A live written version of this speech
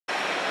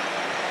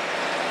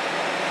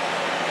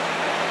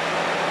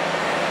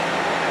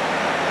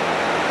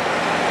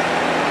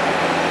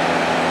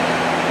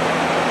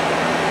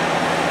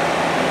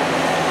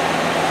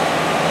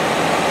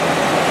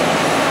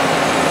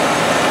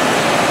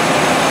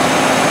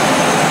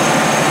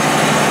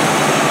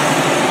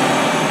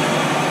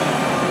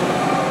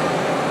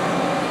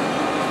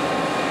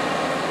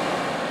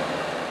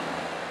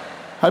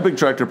Hi Big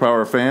Tractor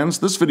Power fans,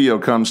 this video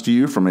comes to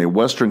you from a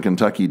western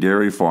Kentucky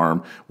dairy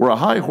farm where a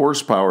high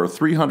horsepower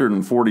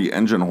 340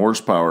 engine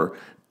horsepower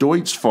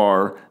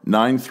Deutz-Fahr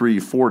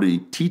 9340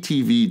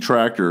 TTV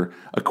tractor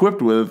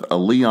equipped with a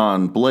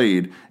Leon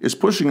blade is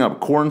pushing up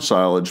corn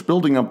silage,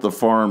 building up the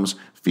farm's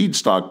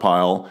feedstock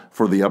pile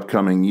for the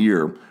upcoming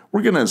year.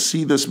 We're going to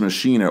see this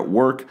machine at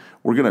work.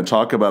 We're going to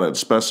talk about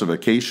its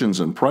specifications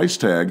and price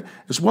tag,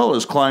 as well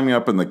as climbing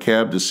up in the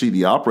cab to see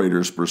the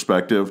operator's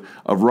perspective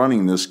of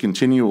running this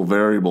continual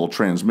variable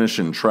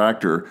transmission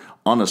tractor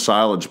on a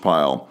silage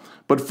pile.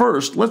 But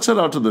first, let's head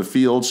out to the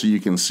field so you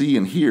can see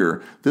and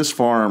hear this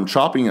farm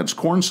chopping its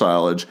corn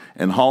silage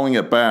and hauling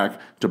it back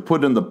to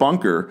put in the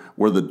bunker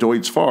where the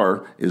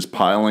Deutz-Fahr is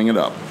piling it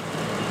up.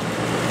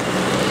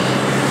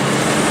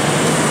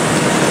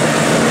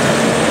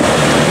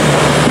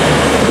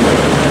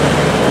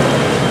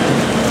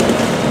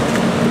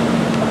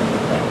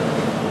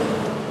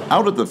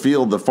 Out at the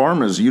field, the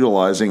farm is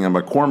utilizing a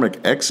McCormick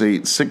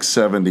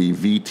X8.760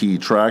 VT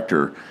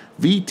tractor.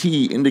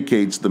 VT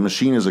indicates the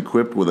machine is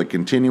equipped with a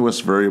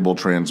continuous variable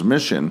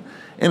transmission,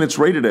 and it's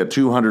rated at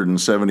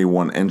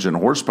 271 engine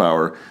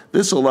horsepower.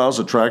 This allows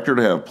the tractor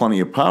to have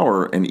plenty of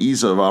power and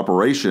ease of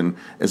operation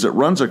as it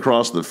runs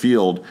across the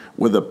field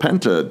with a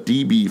Penta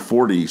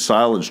DB40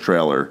 silage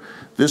trailer.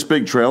 This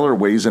big trailer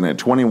weighs in at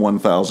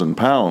 21,000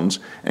 pounds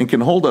and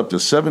can hold up to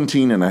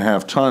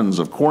 17.5 tons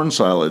of corn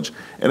silage.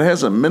 It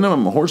has a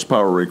minimum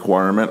horsepower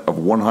requirement of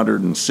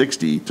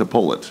 160 to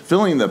pull it.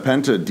 Filling the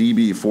Penta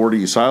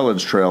DB40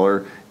 silage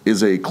trailer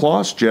is a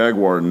Claas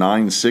Jaguar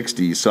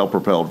 960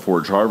 self-propelled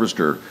forage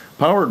harvester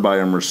powered by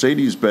a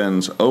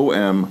Mercedes-Benz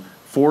OM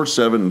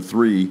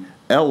 473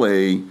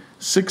 LA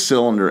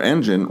 6-cylinder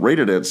engine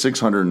rated at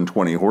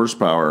 620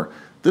 horsepower.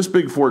 This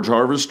big forage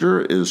harvester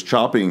is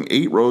chopping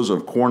 8 rows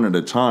of corn at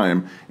a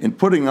time and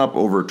putting up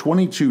over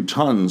 22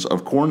 tons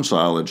of corn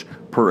silage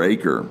per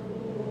acre.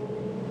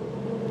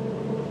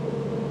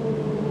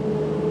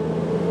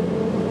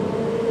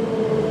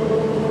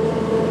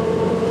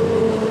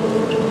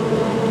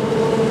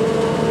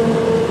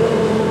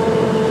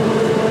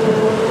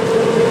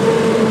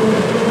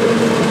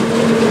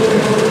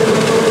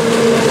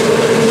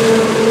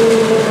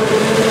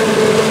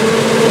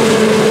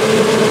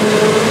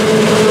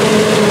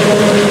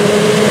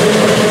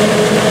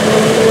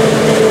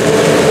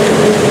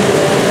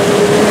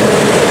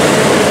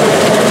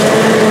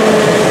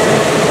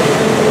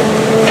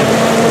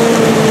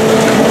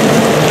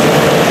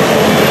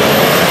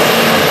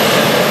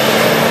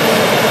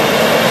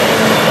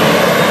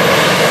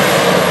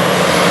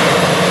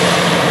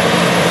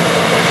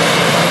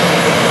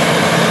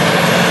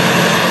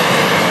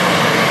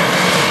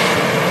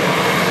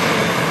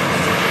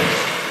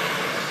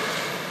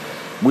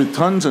 With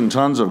tons and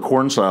tons of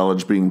corn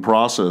silage being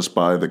processed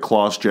by the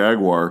Claas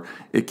Jaguar,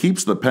 it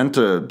keeps the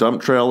Penta dump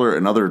trailer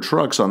and other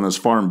trucks on this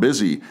farm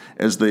busy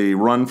as they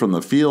run from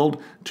the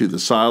field to the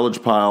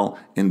silage pile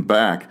and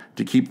back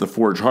to keep the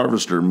forage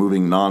harvester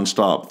moving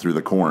non-stop through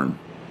the corn.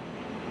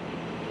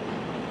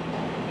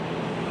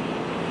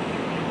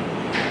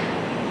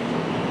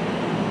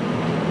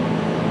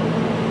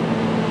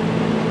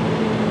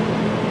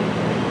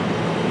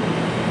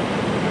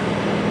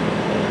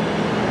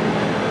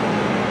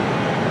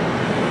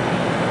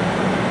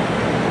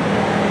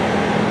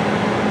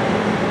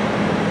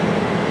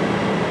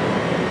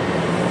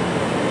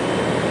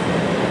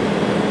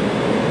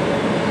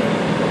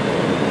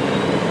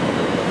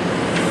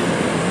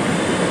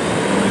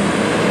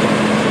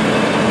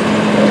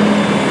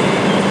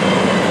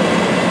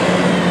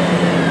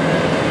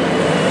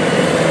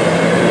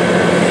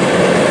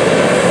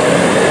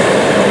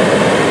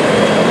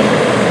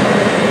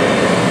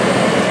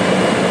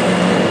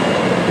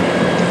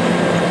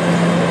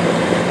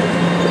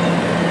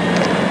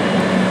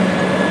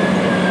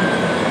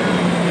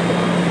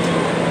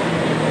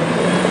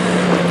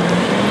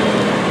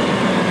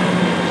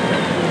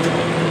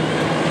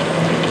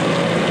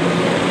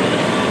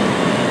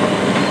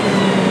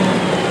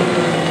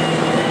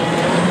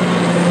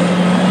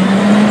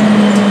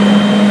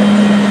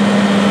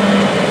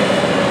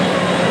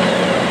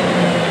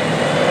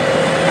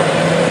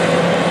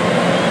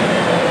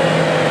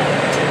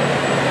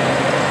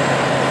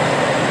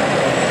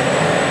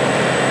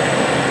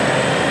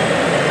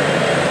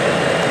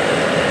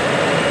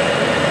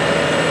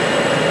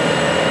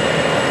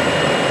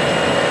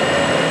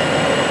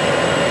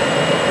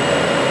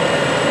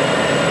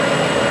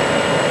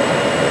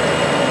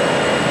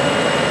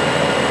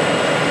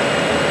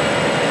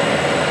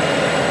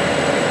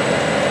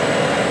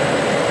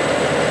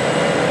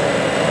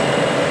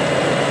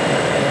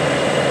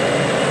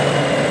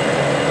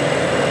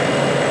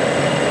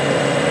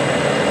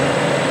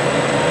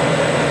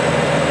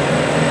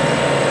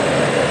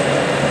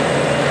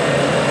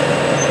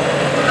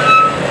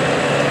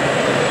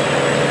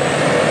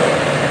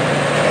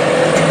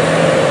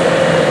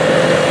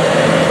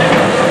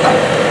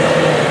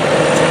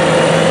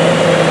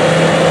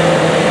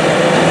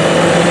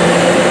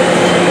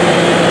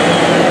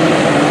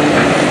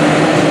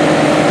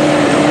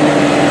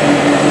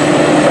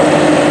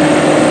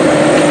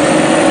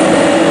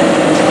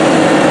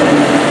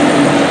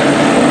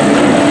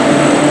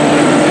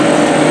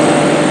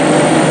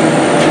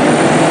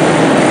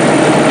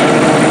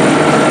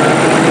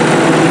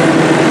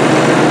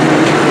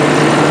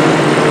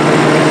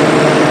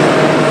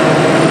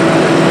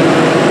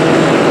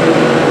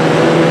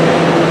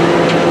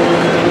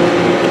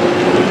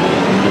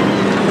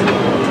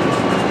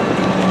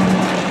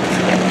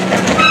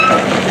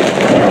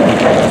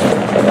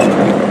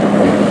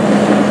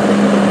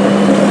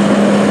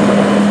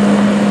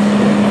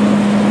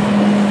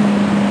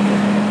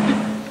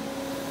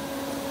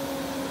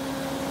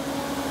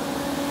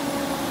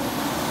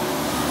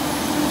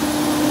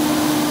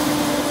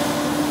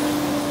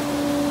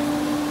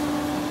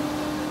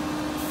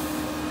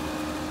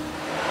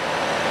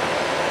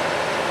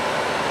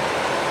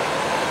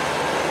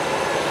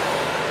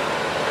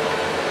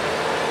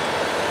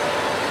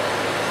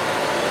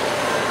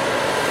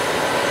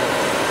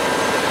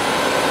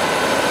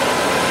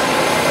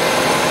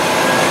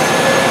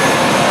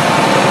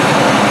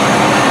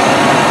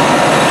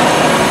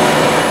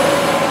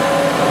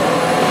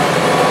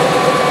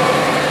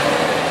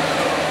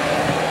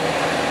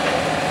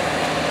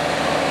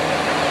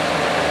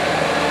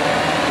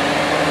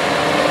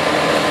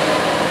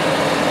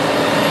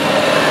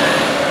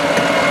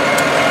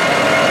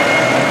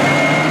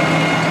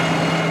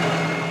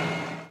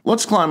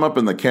 Let's climb up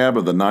in the cab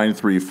of the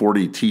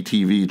 9340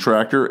 TTV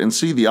tractor and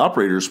see the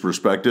operator's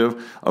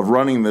perspective of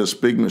running this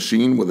big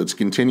machine with its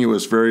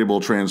continuous variable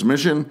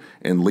transmission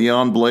and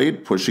Leon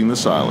blade pushing the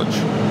silage.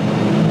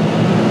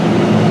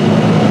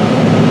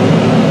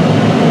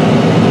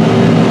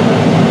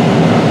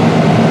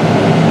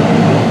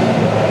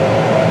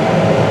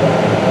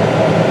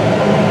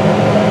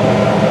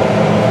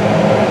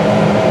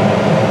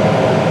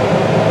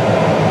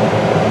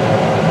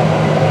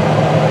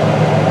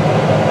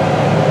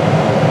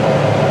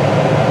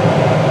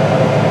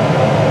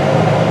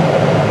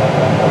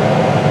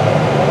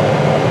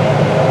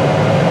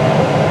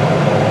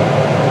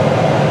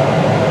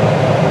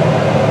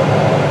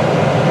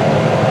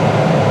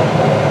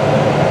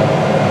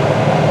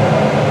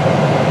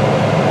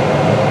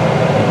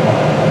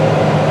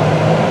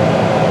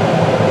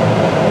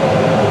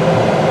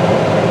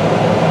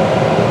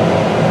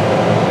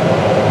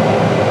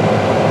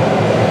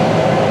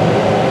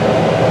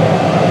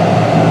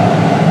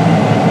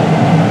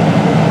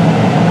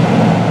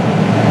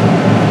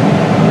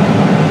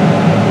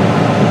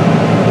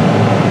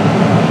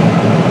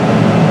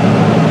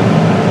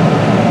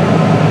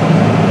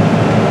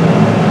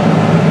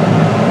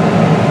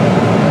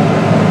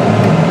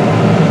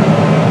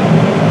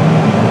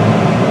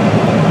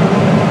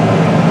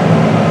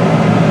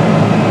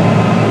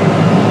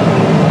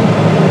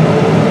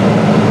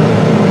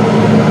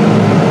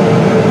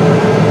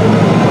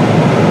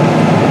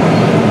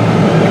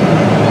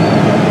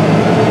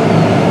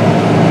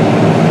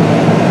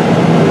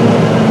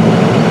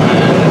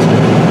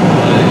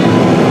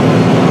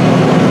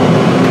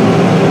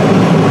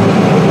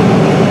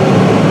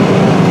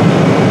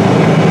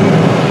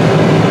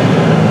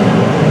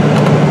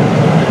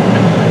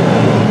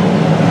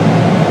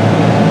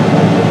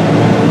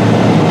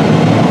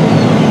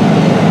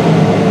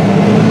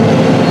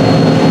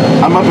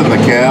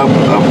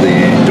 Of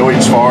the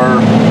Deutz-Fahr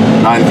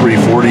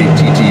 9340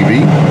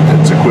 TTV.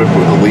 It's equipped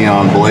with a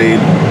Leon blade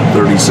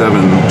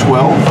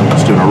 3712.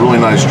 It's doing a really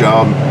nice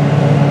job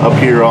up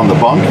here on the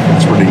bunk.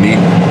 It's pretty neat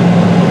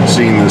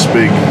seeing this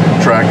big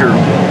tractor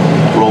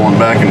rolling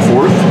back and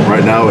forth.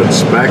 Right now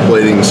it's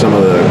backblading some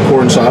of the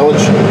corn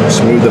silage,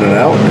 smoothing it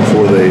out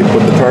before they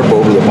put the tarp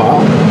over the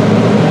pile.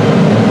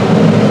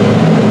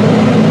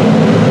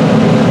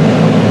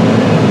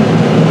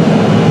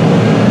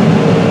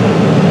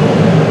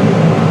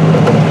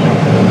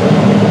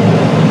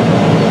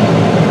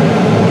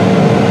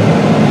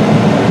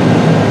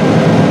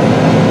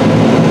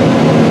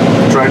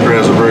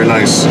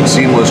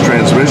 Seamless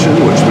transmission,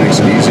 which makes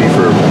it easy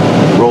for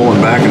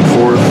rolling back and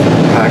forth,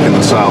 packing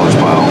the silage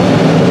pile.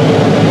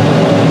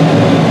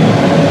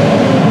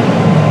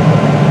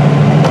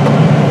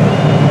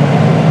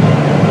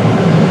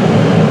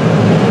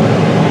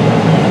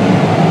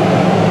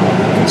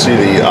 You can see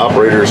the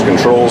operator's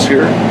controls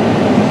here.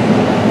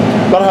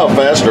 About how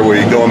fast are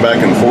we going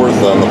back and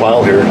forth on the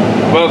pile here?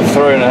 About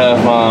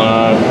 3.5 miles an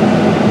hour.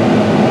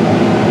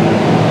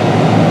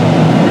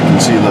 We can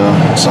see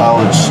the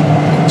silage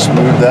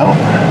smoothed out.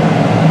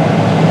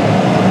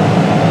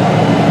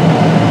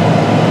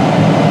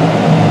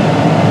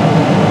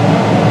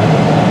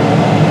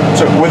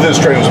 So with this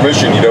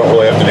transmission, you don't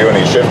really have to do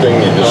any shifting.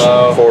 You just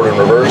forward and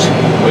reverse.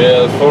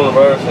 Yeah, it's forward and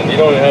reverse, and you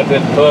don't even have to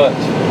hit the clutch.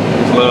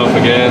 Just let off the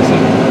gas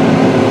and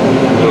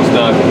it'll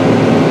stop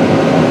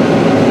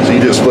it. So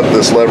you just flip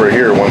this lever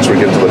here once we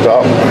get to the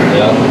top.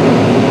 Yeah.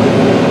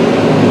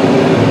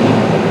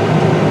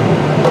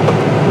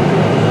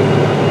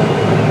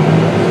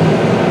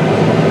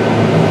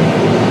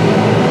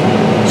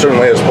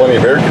 Certainly has plenty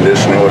of air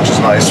conditioning, which is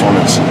nice when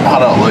it's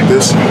hot out like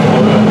this.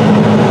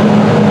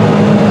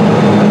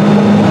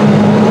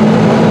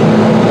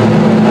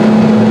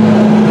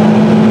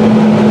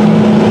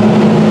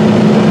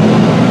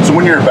 So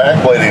when you're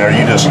backblading, are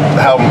you just,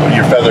 how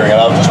you're feathering it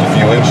out just a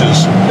few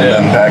inches and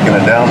then backing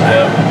it down?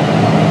 Yeah.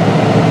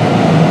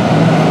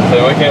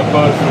 So we can't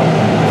push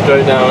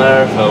straight down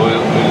there, so we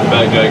just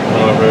back drag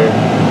from over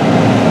here.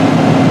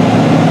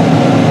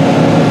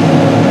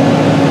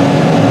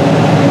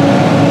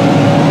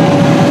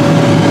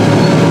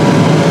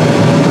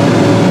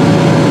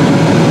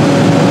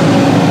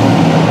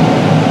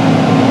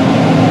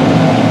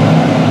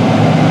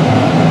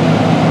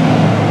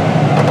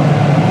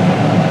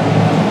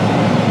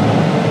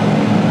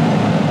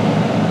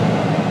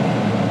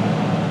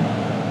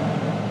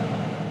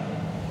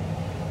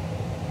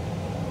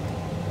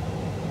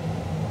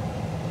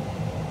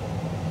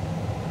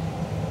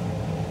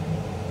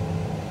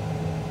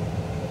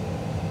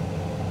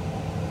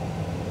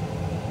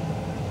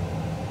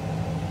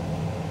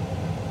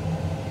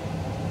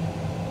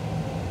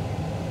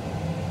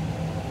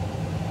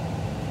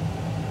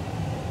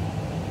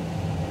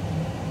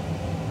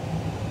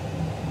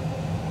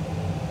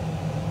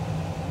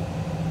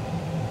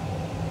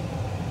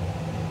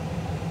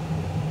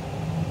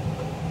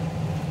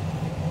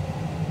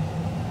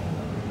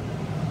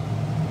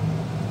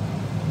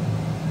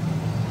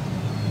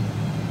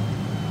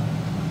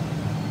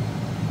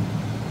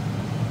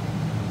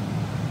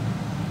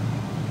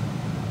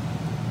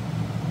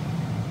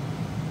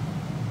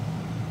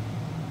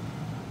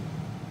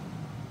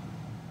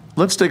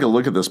 Let's take a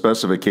look at the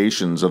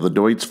specifications of the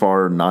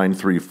Deutz-Fahr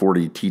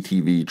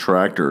 9340TTV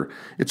tractor.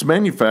 It's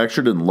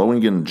manufactured in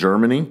Lohingen,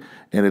 Germany,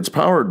 and it's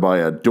powered by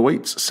a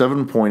Deutz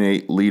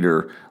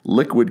 7.8-liter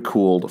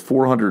liquid-cooled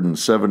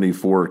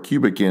 474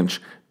 cubic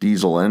inch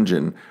diesel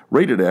engine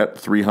rated at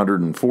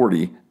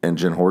 340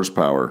 engine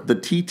horsepower. The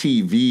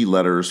TTV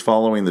letters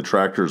following the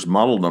tractor's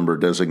model number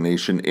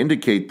designation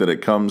indicate that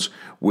it comes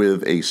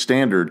with a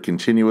standard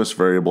continuous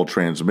variable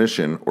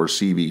transmission, or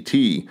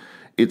CVT.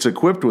 It's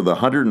equipped with a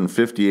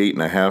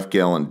 158.5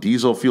 gallon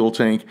diesel fuel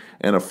tank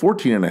and a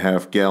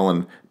 14.5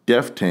 gallon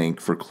DEF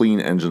tank for clean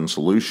engine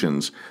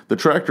solutions. The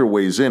tractor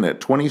weighs in at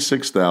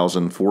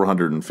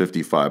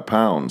 26,455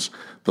 pounds.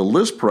 The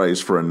list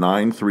price for a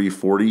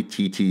 9340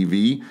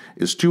 TTV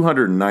is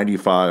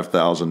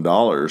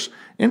 $295,000.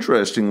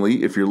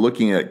 Interestingly, if you're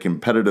looking at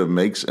competitive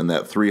makes in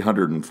that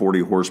 340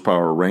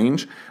 horsepower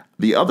range,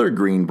 the other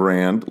green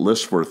brand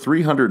lists for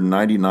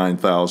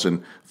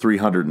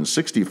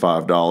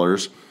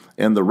 $399,365,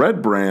 and the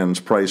red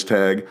brand's price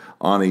tag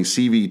on a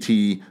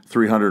CVT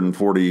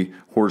 340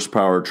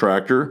 horsepower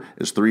tractor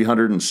is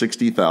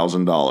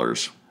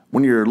 $360,000.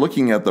 When you're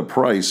looking at the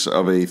price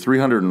of a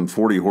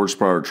 340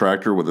 horsepower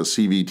tractor with a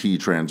CVT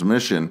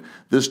transmission,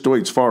 this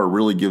Deutz-Fahr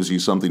really gives you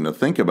something to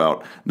think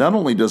about. Not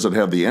only does it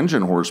have the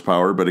engine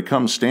horsepower, but it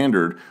comes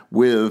standard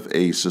with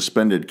a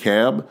suspended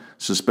cab,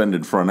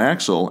 suspended front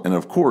axle, and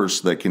of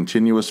course that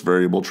continuous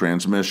variable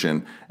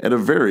transmission at a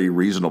very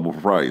reasonable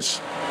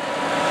price.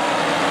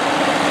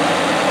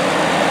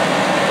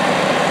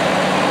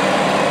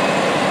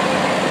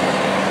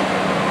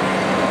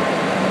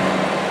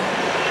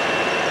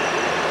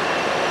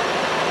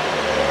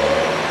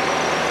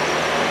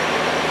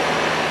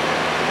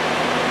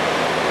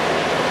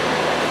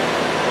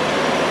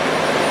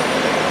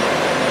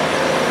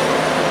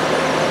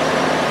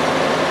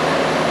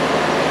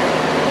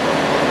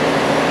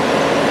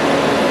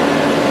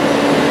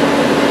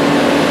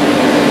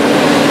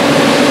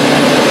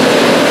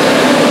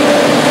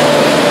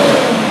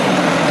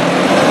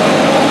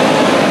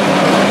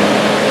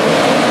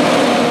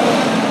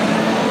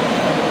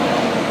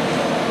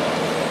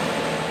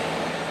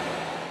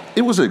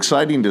 It was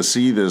exciting to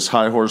see this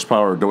high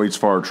horsepower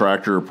Deutz-Fahr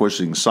tractor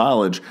pushing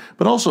silage,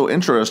 but also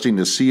interesting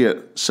to see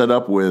it set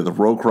up with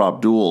row crop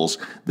duals.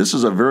 This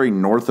is a very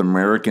North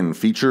American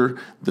feature.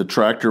 The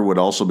tractor would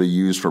also be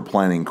used for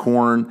planting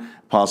corn,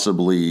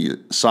 possibly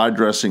side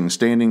dressing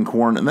standing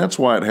corn, and that's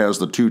why it has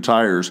the two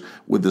tires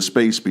with the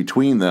space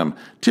between them.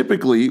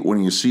 Typically, when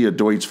you see a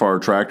Deutz-Fahr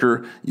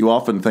tractor, you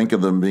often think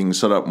of them being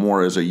set up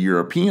more as a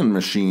European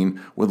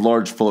machine with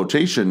large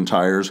flotation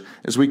tires,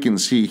 as we can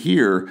see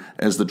here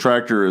as the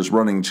tractor is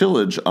running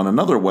tillage on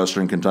another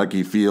Western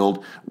Kentucky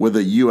field with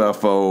a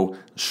UFO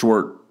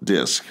short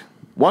disc.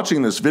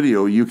 Watching this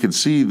video, you could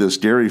see this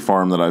dairy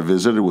farm that I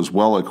visited was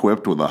well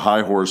equipped with a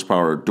high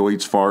horsepower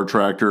Deutz-Fahr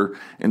tractor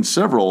and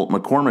several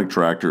McCormick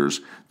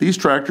tractors. These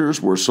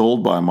tractors were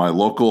sold by my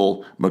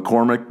local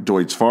McCormick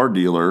Deutz-Fahr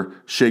dealer,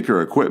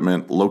 Shaker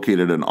Equipment,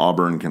 located in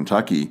Auburn,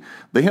 Kentucky.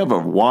 They have a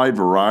wide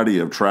variety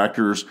of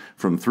tractors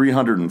from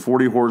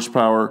 340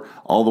 horsepower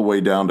all the way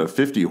down to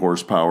 50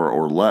 horsepower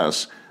or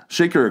less.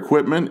 Shaker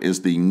Equipment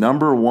is the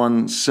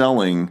 #1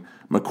 selling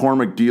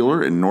McCormick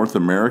dealer in North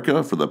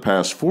America for the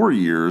past 4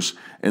 years,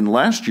 and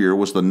last year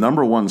was the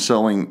 #1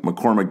 selling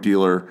McCormick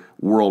dealer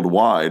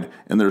worldwide,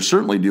 and they're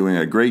certainly doing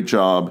a great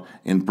job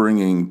in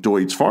bringing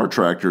Deutz-Fahr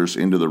tractors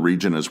into the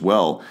region as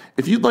well.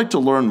 If you'd like to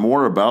learn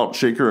more about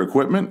Shaker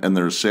Equipment and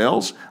their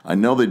sales, I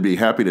know they'd be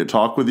happy to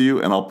talk with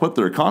you, and I'll put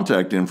their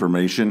contact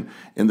information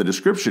in the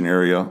description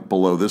area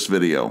below this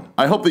video.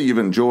 I hope that you've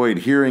enjoyed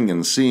hearing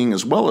and seeing,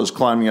 as well as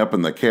climbing up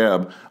in the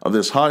cab of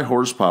this high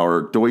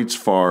horsepower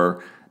Deutz-Fahr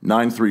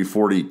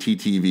 9340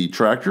 TTV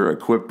tractor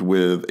equipped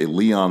with a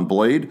Leon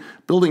blade,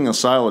 building a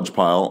silage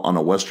pile on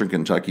a Western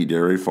Kentucky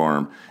dairy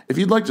farm. If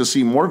you'd like to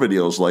see more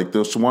videos like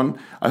this one,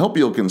 I hope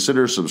you'll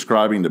consider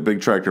subscribing to Big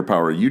Tractor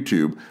Power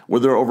YouTube, where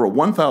there are over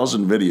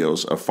 1,000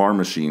 videos of farm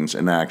machines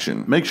in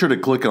action. Make sure to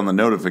click on the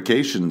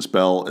notifications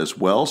bell as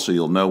well so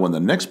you'll know when the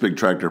next Big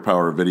Tractor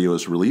Power video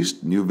is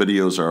released. New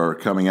videos are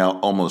coming out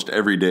almost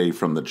every day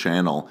from the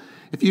channel.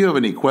 If you have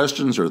any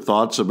questions or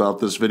thoughts about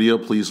this video,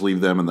 please leave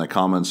them in the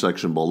comment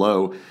section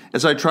below,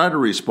 as I try to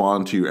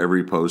respond to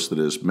every post that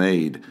is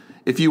made.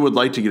 If you would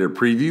like to get a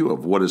preview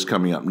of what is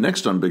coming up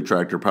next on Big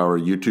Tractor Power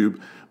YouTube,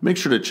 make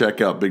sure to check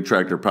out Big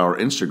Tractor Power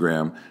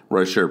Instagram,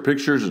 where I share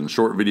pictures and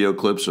short video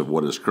clips of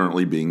what is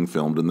currently being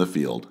filmed in the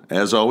field.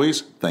 As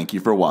always, thank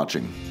you for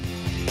watching.